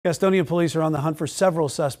Gastonia Police are on the hunt for several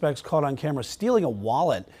suspects caught on camera stealing a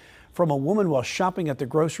wallet from a woman while shopping at the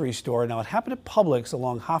grocery store. Now, it happened at Publix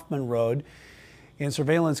along Hoffman Road, and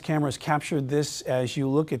surveillance cameras captured this. As you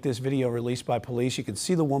look at this video released by police, you can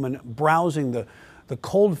see the woman browsing the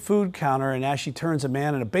cold food counter, and as she turns, a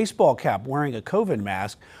man in a baseball cap wearing a COVID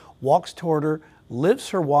mask walks toward her, lifts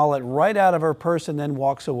her wallet right out of her purse, and then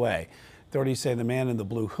walks away. Authorities say the man in the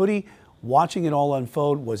blue hoodie, watching it all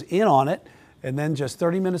unfold, was in on it. And then just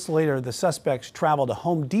 30 minutes later, the suspects traveled to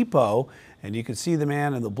Home Depot, and you can see the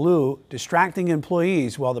man in the blue distracting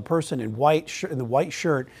employees while the person in the white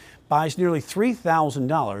shirt buys nearly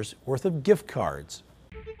 $3,000 worth of gift cards.